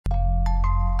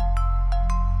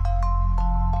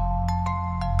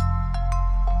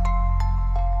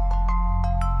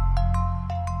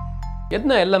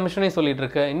என்ன எல்லா மிஷனையும் சொல்லிட்டு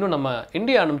இருக்க, இன்னும் நம்ம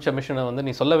இந்தியா அனுப்பிச்ச மிஷனை வந்து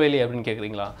நீ சொல்லவே இல்லையே அப்படின்னு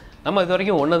கேட்குறீங்களா? நம்ம இது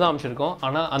வரைக்கும் ஒன்று தான் அனுப்பிச்சிருக்கோம்.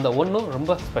 ஆனால் அந்த ஒன்றும்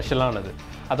ரொம்ப ஸ்பெஷலானது.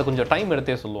 அதை கொஞ்சம் டைம்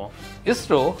எடுத்தே சொல்லுவோம்.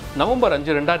 இஸ்ரோ நவம்பர்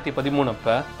 5, 2013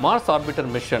 அப்போ மார்ஸ்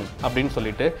ஆர்பிட்டர் மிஷன் அப்படின்னு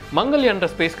சொல்லிட்டு மங்கள்யான்ற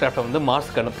ஸ்பேஸ் கிராஃப்டை வந்து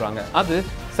மார்ஸ்க்கு அனுப்புகிறாங்க. அது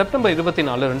செப்டம்பர்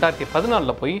 24,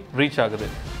 2014 போய் ரீச் ஆகுது.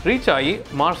 ரீச் ஆகி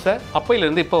மார்ஸை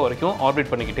அப்பையிலேருந்து இப்போ வரைக்கும்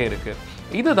ஆர்பிட் பண்ணிக்கிட்டே இருக்குது.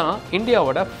 இதுதான்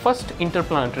இந்தியாவோட ஃபர்ஸ்ட்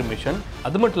இன்டர்பிளானட்டரி மிஷன்.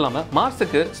 அது மட்டும் இல்லாமல்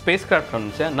மார்ஸுக்கு ஸ்பேஸ் கிராஃப்ட்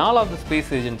அனுப்பிச்ச 4வது ஸ்பேஸ்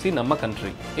ஏஜென்சி நம்ம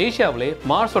கண்ட்ரி. ஏஷியாவிலே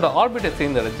மார்ஸோட ஆர்பிட்டை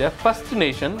சேர்ந்தடைஞ்ச ஃபர்ஸ்ட்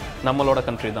நேஷன் நம்மளோட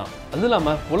கண்ட்ரி தான். அது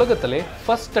இல்லாமல் உலகத்திலே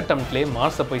ஃபர்ஸ்ட் அட்டம்ப்ட்லேயே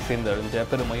மார்ஸை போய் சேர்ந்தடைஞ்ச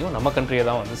பெருமையும் நம்ம கண்ட்ரியை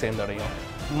தான் வந்து சேர்ந்தடையும்.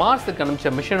 மார்ஸுக்கு அனுப்பிச்ச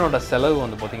மிஷனோட செலவு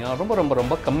வந்து பார்த்திங்கன்னா ரொம்ப ரொம்ப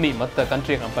ரொம்ப கம்மி. மற்ற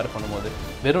கண்ட்ரியை கம்பேர் பண்ணும்போது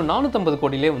வெறும் 450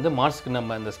 கோடியிலே வந்து மார்ஸுக்கு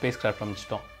நம்ம இந்த ஸ்பேஸ் கிராஃப்ட்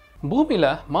அனுப்பிச்சிட்டோம். பூமியில்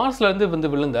மார்ஸ்லேருந்து வந்து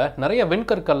விழுந்த நிறைய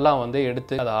வெண்கற்கள்லாம் வந்து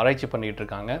எடுத்து அதை ஆராய்ச்சி பண்ணிகிட்டு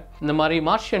இருக்காங்க. இந்த மாதிரி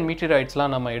மார்ஷியன்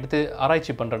மீட்டிரைட்ஸ்லாம் நம்ம எடுத்து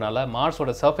ஆராய்ச்சி பண்ணுறதுனால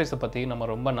மார்ஸோட சர்ஃபேஸை பற்றி நம்ம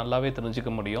ரொம்ப நல்லாவே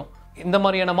தெரிஞ்சுக்க முடியும். இந்த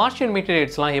மாதிரியான மார்ஷியன்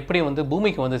மீட்டிரைட்ஸ்லாம் எப்படி வந்து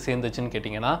பூமிக்கு வந்து சேர்ந்துச்சுன்னு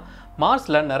கேட்டிங்கன்னா,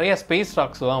 மார்ஸில் நிறைய ஸ்பேஸ்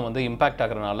ராக்ஸ்லாம் வந்து இம்பாக்ட்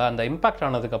ஆகிறதுனால அந்த இம்பாக்ட்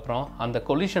ஆனதுக்கப்புறம் அந்த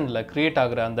கொலிஷனில் க்ரியேட்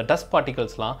ஆகிற அந்த டஸ்ட்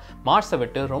பார்ட்டிகல்ஸ்லாம் மார்ஸை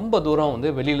விட்டு ரொம்ப தூரம் வந்து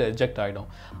வெளியில் எஜெக்ட் ஆகிடும்.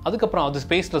 அதுக்கப்புறம் அது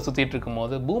ஸ்பேஸில் சுற்றிட்டு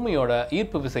இருக்கும்போது பூமியோட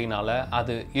ஈர்ப்பு விசையினால்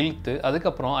அது இழுத்து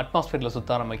அதுக்கப்புறம் அட்மாஸ்பியரில்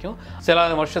சுற்ற ஆரம்பிக்கும். சில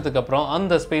வருஷத்துக்கு அப்புறம்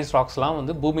அந்த ஸ்பேஸ் ராக்ஸ்லாம்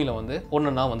வந்து பூமியில் வந்து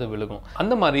ஒன்றுனா வந்து விழுகும்.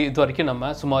 அந்த மாதிரி இது வரைக்கும்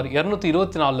நம்ம சுமார்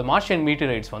 224 மார்ஷியன்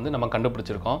மீட்டிரைட்ஸ் வந்து நம்ம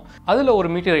கண்டுபிடிச்சிருக்கோம். அதில்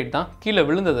ஒரு மீட்டிரைட் தான் கீழே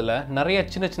விழுந்ததில் நிறைய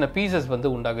சின்ன சின்ன பீசஸ் வந்து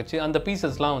உண்டாகுச்சு. அந்த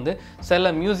பீசஸ்லாம் வந்து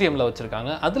சில மியூசியமில்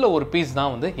வச்சுருக்காங்க. அதில் ஒரு பீஸ்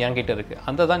தான் வந்து என்கிட்ட இருக்குது.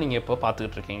 அந்த தான் நீங்கள் இப்போ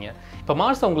பார்த்துக்கிட்டு இருக்கீங்க. இப்போ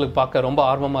மார்ஸ் உங்களுக்கு பார்க்க ரொம்ப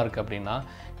ஆர்வமாக இருக்குது அப்படின்னா,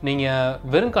 நீங்கள்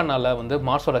வெறும் கண்ணால் வந்து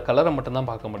மார்ஸோட கலரை மட்டும்தான்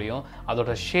பார்க்க முடியும்.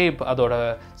 அதோட ஷேப், அதோட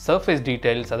சர்ஃபேஸ்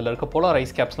டீட்டெயில்ஸ், அதில் இருக்க போலார்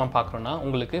ஐஸ் கேப்ஸ்லாம் பார்க்கணுன்னா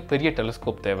உங்களுக்கு பெரிய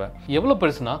டெலிஸ்கோப் தேவை. எவ்வளோ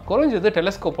பெருசுனா குறைஞ்சது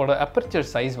டெலிஸ்கோப்போட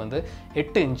அப்பர்ச்சர் சைஸ் வந்து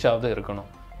 8 இன்ச்சாவது இருக்கணும்.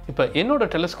 இப்போ என்னோட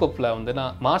டெலிஸ்கோப்பில் வந்து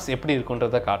நான் மார்ஸ் எப்படி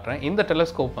இருக்குன்றதை காட்டுறேன். இந்த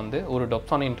டெலிஸ்கோப் வந்து ஒரு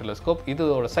டொப்சானியன் டெலிஸ்கோப்.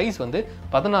 இதோட சைஸ் வந்து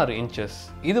 16 இன்ச்சஸ்.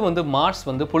 இது வந்து மார்ஸ்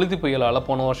வந்து புழுதி புயலால்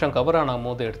போன வருஷம் கவர் ஆன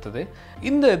போது எடுத்தது.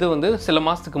 இந்த இது வந்து சில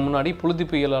மாதத்துக்கு முன்னாடி புழுதி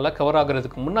புயலால் கவர்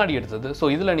ஆகிறதுக்கு முன்னாடி எடுத்தது. ஸோ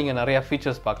இதில் நீங்கள் நிறையா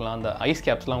ஃபீச்சர்ஸ் பார்க்கலாம். அந்த ஐஸ்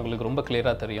கேப்ஸ்லாம் உங்களுக்கு ரொம்ப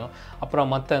கிளியராக தெரியும்.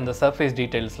 அப்புறம் மற்ற அந்த சர்ஃபேஸ்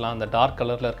டீட்டெயில்ஸ்லாம், அந்த டார்க்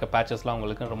கலரில் இருக்க பேச்சஸ்லாம்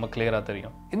உங்களுக்கு ரொம்ப கிளியராக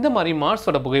தெரியும். இந்த மாதிரி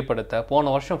மார்ஸோட புகைப்படத்தை போன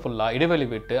வருஷம் ஃபுல்லாக இடைவெளி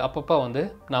விட்டு அப்பப்போ வந்து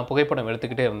நான் புகைப்படம்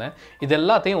எடுத்துக்கிட்டே இருந்தேன். இது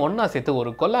எல்லாத்தையும் ஒன்றா சேர்த்து ஒரு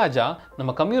கொலாஜா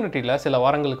நம்ம கம்யூனிட்டியில் சில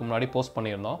வாரங்களுக்கு முன்னாடி போஸ்ட்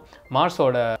பண்ணியிருந்தோம்.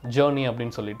 மார்ஸோட ஜேர்னி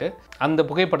அப்படின்னு சொல்லிட்டு அந்த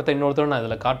புகைப்படத்தை இன்னொருத்தர் நான்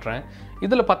இதில் காட்டுறேன்.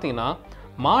 இதில் பார்த்தீங்கன்னா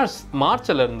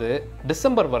மார்ச்லேருந்து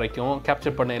டிசம்பர் வரைக்கும்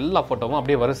கேப்சர் பண்ண எல்லா ஃபோட்டோவும்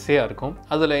அப்படியே வரிசையாக இருக்கும்.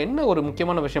 அதில் என்ன ஒரு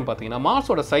முக்கியமான விஷயம் பார்த்தீங்கன்னா,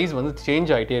 மார்ஸோட சைஸ் வந்து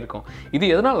சேஞ்ச் ஆகிட்டே இருக்கும். இது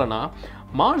எதனாலனா,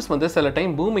 மார்ஸ் வந்து சில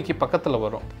டைம் பூமிக்கு பக்கத்தில்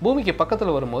வரும். பூமிக்கு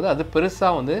பக்கத்தில் வரும்போது அது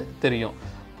பெருசாக வந்து தெரியும்.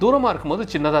 தூரமாக இருக்கும்போது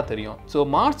சின்னதாக தெரியும். ஸோ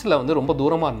மார்ச்சில் வந்து ரொம்ப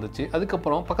தூரமாக இருந்துச்சு.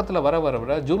 அதுக்கப்புறம் பக்கத்தில் வர வர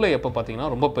வர ஜூலை எப்போ பார்த்தீங்கன்னா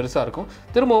ரொம்ப பெருசாக இருக்கும்.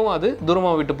 திரும்பவும் அது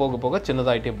தூரமாக விட்டு போக போக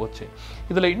சின்னதாகிட்டே போச்சு.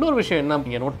 இதில் இன்னொரு விஷயம் என்ன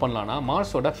நீங்கள் நோட் பண்ணலான்னா,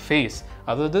 மார்ஸோட ஃபேஸ்,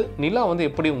 அதாவது நிலா வந்து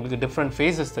எப்படி உங்களுக்கு டிஃப்ரெண்ட்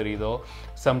ஃபேஸஸ் தெரியுதோ,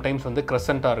 சம்டைம்ஸ் வந்து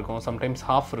க்ரெசண்ட்டாக இருக்கும், சம்டைம்ஸ்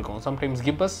ஹாஃப் இருக்கும், சம்டைம்ஸ்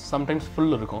கிப்பஸ், சம்டைம்ஸ்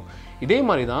ஃபுல் இருக்கும். இதே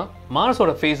மாதிரி தான்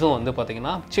மார்ஸோட ஃபேஸும் வந்து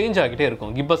பார்த்திங்கன்னா சேஞ்ச் ஆகிட்டே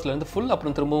இருக்கும். கிப்பஸ்லேருந்து ஃபுல்,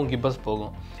 அப்புறம் திரும்பவும் கிப்பஸ்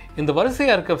போகும். இந்த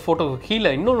வரிசையாக இருக்க ஃபோட்டோவுக்கு கீழே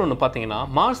இன்னொன்று பார்த்தீங்கன்னா,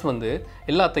 மார்ஸ் வந்து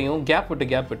எல்லாத்தையும் கேப்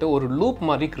விட்டு ஒரு லூப்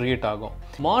மாதிரி கிரியேட் ஆகும்.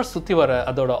 மார்ஸ் சுற்றி வர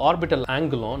அதோட ஆர்பிட்டல்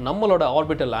ஆங்கிளும் நம்மளோட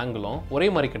ஆர்பிட்டல் ஆங்கிளும் ஒரே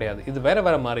மாதிரி கிடையாது. இது வேறு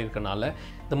வேறு மாதிரி இருக்கனால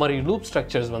இந்த மாதிரி லூப்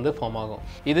ஸ்ட்ரக்சர்ஸ் வந்து ஃபார்ம் ஆகும்.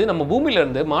 இது நம்ம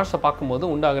பூமியிலேருந்து மார்ஸை பார்க்கும்போது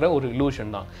உண்டாகிற ஒரு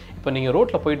இலூஷன் தான். இப்போ நீங்கள்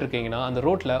ரோட்டில் போயிட்டுருக்கீங்கன்னா, அந்த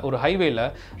ரோட்டில் ஒரு ஹைவேல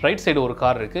ரைட் சைடு ஒரு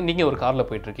கார் இருக்குது, நீங்கள் ஒரு காரில்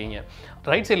போயிட்டுருக்கீங்க.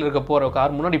 ரைட் சைடில் இருக்க போகிற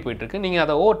கார் முன்னாடி போயிட்டுருக்கு, நீங்கள்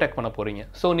அதை ஓவர்டேக் பண்ண போகிறீங்க.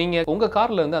 ஸோ நீங்கள் உங்கள்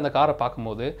கார்லேருந்து அந்த காரை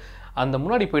பார்க்கும்போது அந்த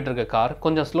முன்னாடி போயிட்டு இருக்க கார்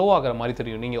கொஞ்சம் ஸ்லோவாகிற மாதிரி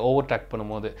தெரியும். நீங்கள் ஓவர்டேக்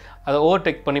பண்ணும்போது, அதை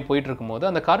ஓவர்டேக் பண்ணி போயிட்டு இருக்கும்போது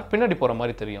அந்த கார் பின்னாடி போகிற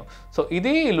மாதிரி தெரியும். ஸோ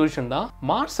இதே இலூஷன் தான்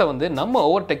மார்ஸை வந்து நம்ம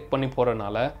ஓவர்டேக் பண்ணி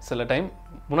போகிறனால சில டைம்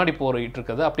முன்னாடி போயிட்டு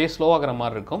இருக்கிறது அப்படியே ஸ்லோவாகிற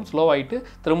மாதிரி இருக்கும். ஸ்லோவாகிட்டு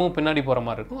திரும்பவும் பின்னாடி போகிற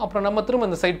மாதிரி இருக்கும். அப்புறம் நம்ம திரும்ப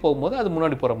இந்த சைட் போகும்போது அது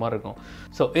முன்னாடி போகிற மாதிரி இருக்கும்.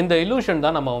 ஸோ இந்த இலூஷன்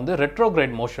தான் நம்ம வந்து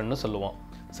ரெட்ரோகிரேட் மோஷன்னு சொல்லுவோம்.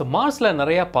 ஸோ மார்ஸில்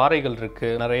நிறையா பாறைகள்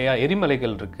இருக்குது, நிறையா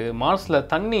எரிமலைகள் இருக்குது. மார்ஸில்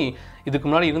தண்ணி இதுக்கு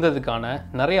முன்னாடி இருந்ததுக்கான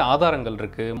நிறைய ஆதாரங்கள்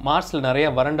இருக்குது. மார்ஸில் நிறைய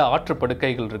வறண்ட ஆற்று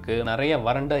படுக்கைகள் இருக்குது, நிறைய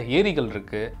வறண்ட ஏரிகள்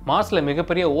இருக்குது. மார்ஸில்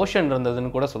மிகப்பெரிய ஓஷன்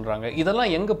இருந்ததுன்னு கூட சொல்கிறாங்க.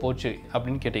 இதெல்லாம் எங்கே போச்சு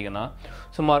அப்படின்னு கேட்டிங்கன்னா,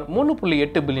 சுமார்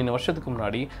 3.8 பில்லியன் வருஷத்துக்கு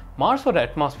முன்னாடி மார்ஸோட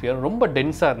அட்மாஸ்பியர் ரொம்ப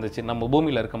டென்ஸாக இருந்துச்சு, நம்ம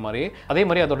பூமியில் இருக்க மாதிரியே. அதே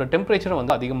மாதிரி அதோட டெம்பரேச்சரும்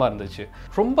வந்து அதிகமாக இருந்துச்சு.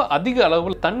 ரொம்ப அதிக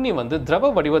அளவில் தண்ணி வந்து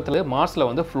திரவ வடிவத்தில் மார்ஸில்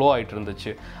வந்து ஃப்ளோ ஆகிட்டு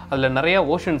இருந்துச்சு. அதில் நிறையா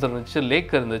ஓஷன்ஸ் இருந்துச்சு,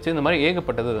 லேக் இருந்துச்சு, இந்த மாதிரி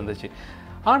ஏகப்பட்டது இருந்துச்சு.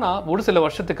 ஆனால் ஒரு சில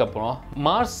வருஷத்துக்கு அப்புறம்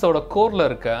மார்ஸோட கோரில்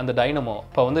இருக்க அந்த டைனமோ,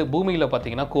 இப்போ வந்து பூமியில்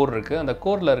பார்த்தீங்கன்னா கோர் இருக்குது, அந்த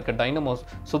கோரில் இருக்க டைனமோ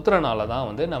சுற்றுறனால தான்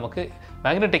வந்து நமக்கு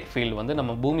மேக்னெட்டிக் ஃபீல்டு வந்து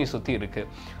நம்ம பூமியை சுற்றி இருக்குது.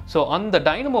 ஸோ அந்த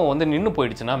டைனமோ வந்து நின்று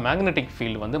போயிடுச்சுன்னா மேக்னெட்டிக்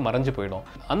ஃபீல்டு வந்து மறைஞ்சு போயிடும்.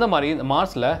 அந்த மாதிரி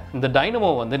மார்ஸில் இந்த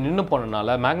டைனமோ வந்து நின்று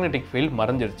போனதுனால மேக்னெட்டிக் ஃபீல்டு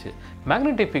மறைஞ்சிருச்சு.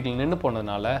 மேக்னெட்டிக் ஃபீல்டு நின்று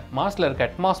போனதுனால மார்ஸில் இருக்க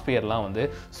அட்மாஸ்பியர்லாம் வந்து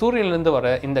சூரியன்லேருந்து வர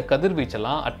இந்த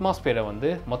கதிர்வீச்செல்லாம் அட்மாஸ்பியரை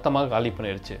வந்து மொத்தமாக காலி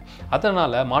பண்ணிடுச்சு.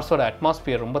 அதனால் மார்ஸோட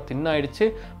அட்மாஸ்பியர் ரொம்ப தின்னாயிடுச்சு.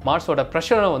 மார்ஸோட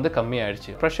ப்ரெஷரும் வந்து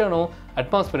கம்மியாயிடுச்சு. ப்ரெஷரும்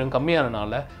அட்மாஸ்பியரும்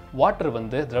கம்மியானனால வாட்டர்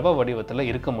வந்து திரவ வடிவத்தில்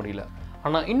இருக்க முடியல.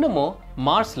 ஆனால் இன்னமும்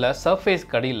மார்ஸில்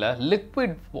சர்ஃபேஸ்க்கு அடியில்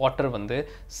லிக்விட் வாட்டர் வந்து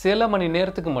சில மணி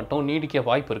நேரத்துக்கு மட்டும் நீடிக்க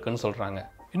வாய்ப்பு இருக்குன்னு சொல்கிறாங்க.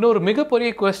 இன்னொரு மிகப்பெரிய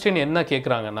கொஸ்டின் என்ன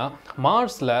கேட்குறாங்கன்னா,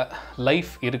 மார்ஸில்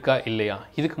லைஃப் இருக்கா இல்லையா,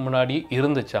 இதுக்கு முன்னாடி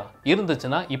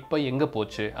இருந்துச்சுன்னா இப்போ எங்கே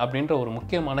போச்சு அப்படின்ற ஒரு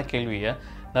முக்கியமான கேள்வியை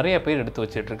நிறைய பேர் எடுத்து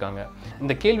வச்சிட்ருக்காங்க.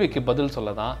 இந்த கேள்விக்கு பதில்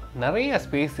சொல்ல தான் நிறைய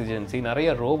ஸ்பேஸ் ஏஜென்சி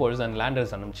நிறைய ரோவர்ஸ் அண்ட்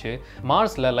லேண்டர்ஸ் அனுப்பிச்சு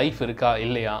மார்ஸில் லைஃப் இருக்கா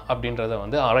இல்லையா அப்படின்றத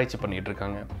வந்து ஆராய்ச்சி பண்ணிகிட்டு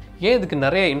இருக்காங்க. ஏன் இதுக்கு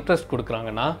நிறைய இன்ட்ரெஸ்ட்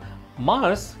கொடுக்குறாங்கன்னா,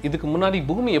 மார்ஸ் இதுக்கு முன்னாடி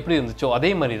பூமி எப்படி இருந்துச்சோ அதே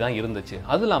மாதிரி தான் இருந்துச்சு.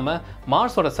 அது இல்லாமல்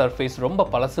மார்ஸோட சர்ஃபேஸ் ரொம்ப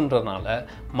பழசுன்றதுனால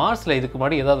மார்ஸில் இதுக்கு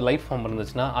முன்னாடி ஏதாவது லைஃப் ஃபார்ம்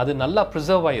இருந்துச்சுன்னா அது நல்லா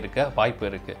ப்ரிசர்வ் ஆகிருக்க வாய்ப்பு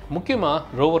இருக்குது.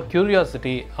 முக்கியமாக ரோவர்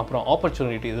கியூரியாசிட்டி அப்புறம்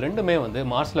ஆப்பர்ச்சுனிட்டி இது ரெண்டுமே வந்து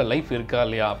மார்ஸில் லைஃப் இருக்கா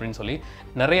இல்லையா அப்படின்னு சொல்லி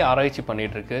நிறைய ஆராய்ச்சி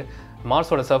பண்ணிகிட்ருக்கு.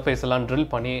 மார்ஸோட சர்ஃபேஸ் எல்லாம்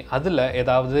ட்ரில் பண்ணி அதில்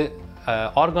ஏதாவது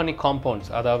ஆர்கானிக் காம்பவுண்ட்ஸ்,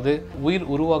 அதாவது உயிர்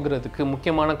உருவாகிறதுக்கு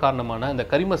முக்கியமான காரணமான இந்த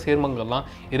கரிம சேர்மங்கள்லாம்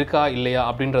இருக்கா இல்லையா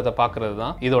அப்படின்றத பார்க்குறது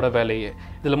தான் இதோட வேலையே.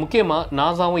 இதில் முக்கியமாக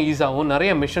நாசாவும் ஈசாவும்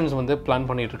நிறைய மிஷன்ஸ் வந்து பிளான்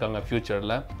பண்ணிட்டு இருக்காங்க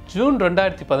ஃப்யூச்சரில். ஜூன்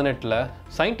 2018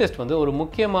 சயின்டிஸ்ட் வந்து ஒரு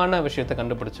முக்கியமான விஷயத்தை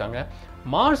கண்டுபிடிச்சாங்க.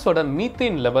 மார்ஸோட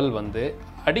மீத்தேன் லெவல் வந்து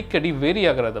அடிக்கடி வேரி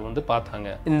ஆகிறத வந்து பார்த்தாங்க.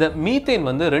 இந்த மீத்தேன்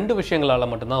வந்து 2 விஷயங்களால்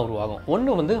மட்டும்தான் உருவாகும்.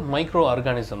 ஒன்று வந்து மைக்ரோ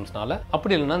ஆர்கானிசம்ஸ்னால,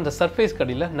 அப்படி இல்லைன்னா இந்த சர்ஃபேஸ்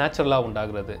கடியில் நேச்சுரலாக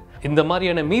உண்டாகிறது. இந்த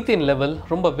மாதிரியான மீத்தேன் லெவல்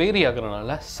ரொம்ப வேரி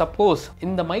ஆகிறதுனால சப்போஸ்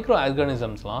இந்த மைக்ரோ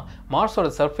ஆர்கானிசம்ஸ்லாம் மார்ஸோட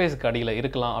சர்ஃபேஸ் கடியில்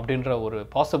இருக்கலாம் அப்படின்ற ஒரு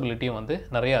பாசிபிலிட்டியும் வந்து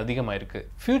நிறைய அதிகமாக இருக்குது.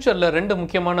 ஃப்யூச்சரில் 2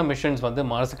 முக்கியமான மிஷன்ஸ் வந்து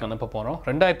மார்ஸுக்கு அனுப்ப போகிறோம்.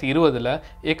 2020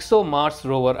 எக்ஸோ மார்ஸ்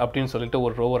ரோவர் அப்படின்னு சொல்லிட்டு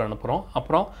ஒரு ரோவர் அனுப்புகிறோம்.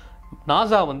 அப்புறம்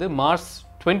நாசா வந்து மார்ஸ்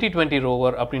 2020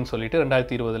 ரோவர் அப்படின்னு சொல்லிட்டு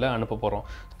 2020 அனுப்ப போகிறோம்.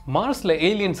 மார்ஸில்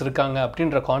ஏலியன்ஸ் இருக்காங்க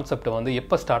அப்படின்ற கான்செப்ட் வந்து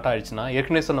எப்போ ஸ்டார்ட் ஆகிடுச்சுன்னா,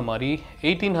 ஏற்கனவே சொன்ன மாதிரி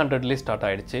 1800 ஸ்டார்ட்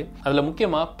ஆகிடுச்சு. அதில்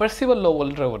முக்கியமாக பெர்சிவல்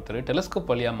லோவல்ன்ற ஒருத்தர்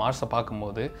டெலிஸ்கோப் வழியாக மார்ஸை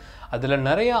பார்க்கும்போது அதில்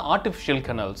நிறையா ஆர்டிஃபிஷியல்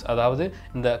கனல்ஸ், அதாவது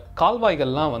இந்த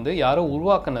கால்வாய்கள்லாம் வந்து யாரோ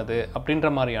உருவாக்குனது அப்படின்ற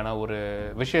மாதிரியான ஒரு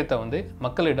விஷயத்தை வந்து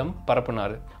மக்களிடம்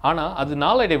பரப்புனார். ஆனால் அது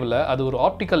நாளடைவில் அது ஒரு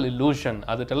ஆப்டிக்கல் இல்லூஷன்,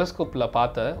 அது டெலிஸ்கோப்பில்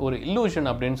பார்த்த ஒரு இல்லூஷன்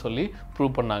அப்படின்னு சொல்லி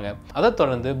ப்ரூவ் பண்ணாங்க. அதை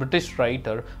தொடர்ந்து British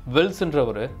writer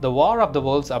வெல்ஸ்ன்றவர் the war of the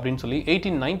world's அப்படின்னு சொல்லி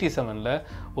 1897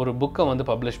 ஒரு புக்கை வந்து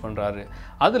பப்ளிஷ் பண்ணுறாரு.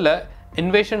 அதில்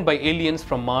invasion by aliens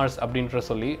from Mars அப்படின்ற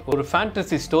சொல்லி ஒரு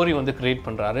ஃபேண்டசி ஸ்டோரி வந்து கிரியேட்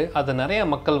பண்ணுறாரு. அதை நிறைய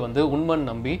மக்கள் வந்து உண்மைன்னு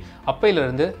நம்பி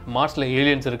அப்பையிலேருந்து மார்ஸில்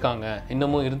ஏலியன்ஸ் இருக்காங்க,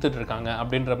 இன்னமும் இருந்துட்டு இருக்காங்க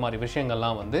அப்படின்ற மாதிரி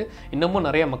விஷயங்கள்லாம் வந்து இன்னமும்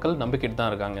நிறைய மக்கள் நம்பிக்கிட்டு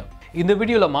தான் இருக்காங்க. இந்த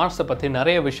வீடியோவில் மார்ஸை பற்றி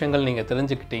நிறைய விஷயங்கள் நீங்கள்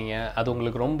தெரிஞ்சுக்கிட்டீங்க, அது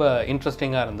உங்களுக்கு ரொம்ப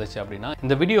இன்ட்ரெஸ்டிங்காக இருந்துச்சு அப்படின்னா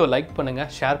இந்த வீடியோ லைக் பண்ணுங்கள்,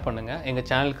 ஷேர் பண்ணுங்கள், எங்கள்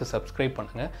சேனலுக்கு சப்ஸ்கிரைப்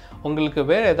பண்ணுங்கள். உங்களுக்கு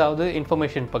வேறு ஏதாவது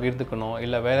இன்ஃபர்மேஷன் பகிர்ந்துக்கணும்,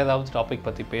 இல்லை வேறு ஏதாவது டாபிக்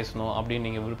பற்றி பேசணும் அப்படின்னு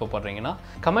நீங்கள் விருப்பப்படுறீங்கன்னா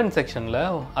கமெண்ட் செக்ஷனில்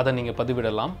அதை நீங்கள்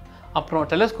பதிவிடலாம். அப்புறம்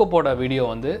டெலிஸ்கோப்போட வீடியோ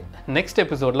வந்து நெக்ஸ்ட்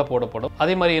எபிசோடில் போடப்படும்.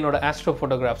 அதே மாதிரி என்னோட ஆஸ்ட்ரோ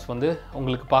ஃபோட்டோகிராஃப்ஸ் வந்து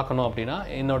உங்களுக்கு பார்க்கணும் அப்படின்னா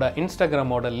என்னோட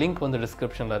இன்ஸ்டாகிராமோட லிங்க் வந்து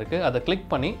டிஸ்கிரிப்ஷனில் இருக்குது. அதை கிளிக்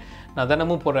பண்ணி நான்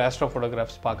தினமும் போடுற ஆஸ்ட்ரோ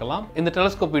ஃபோட்டோகிராஃப்ஸ் பார்க்கலாம். இந்த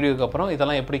டெலிஸ்கோப் வீடியோக்கு அப்புறம்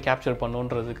இதெல்லாம் எப்படி கேப்சர்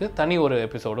பண்ணுன்றதுக்கு தனி ஒரு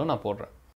எபிசோடும் நான் போடுறேன்.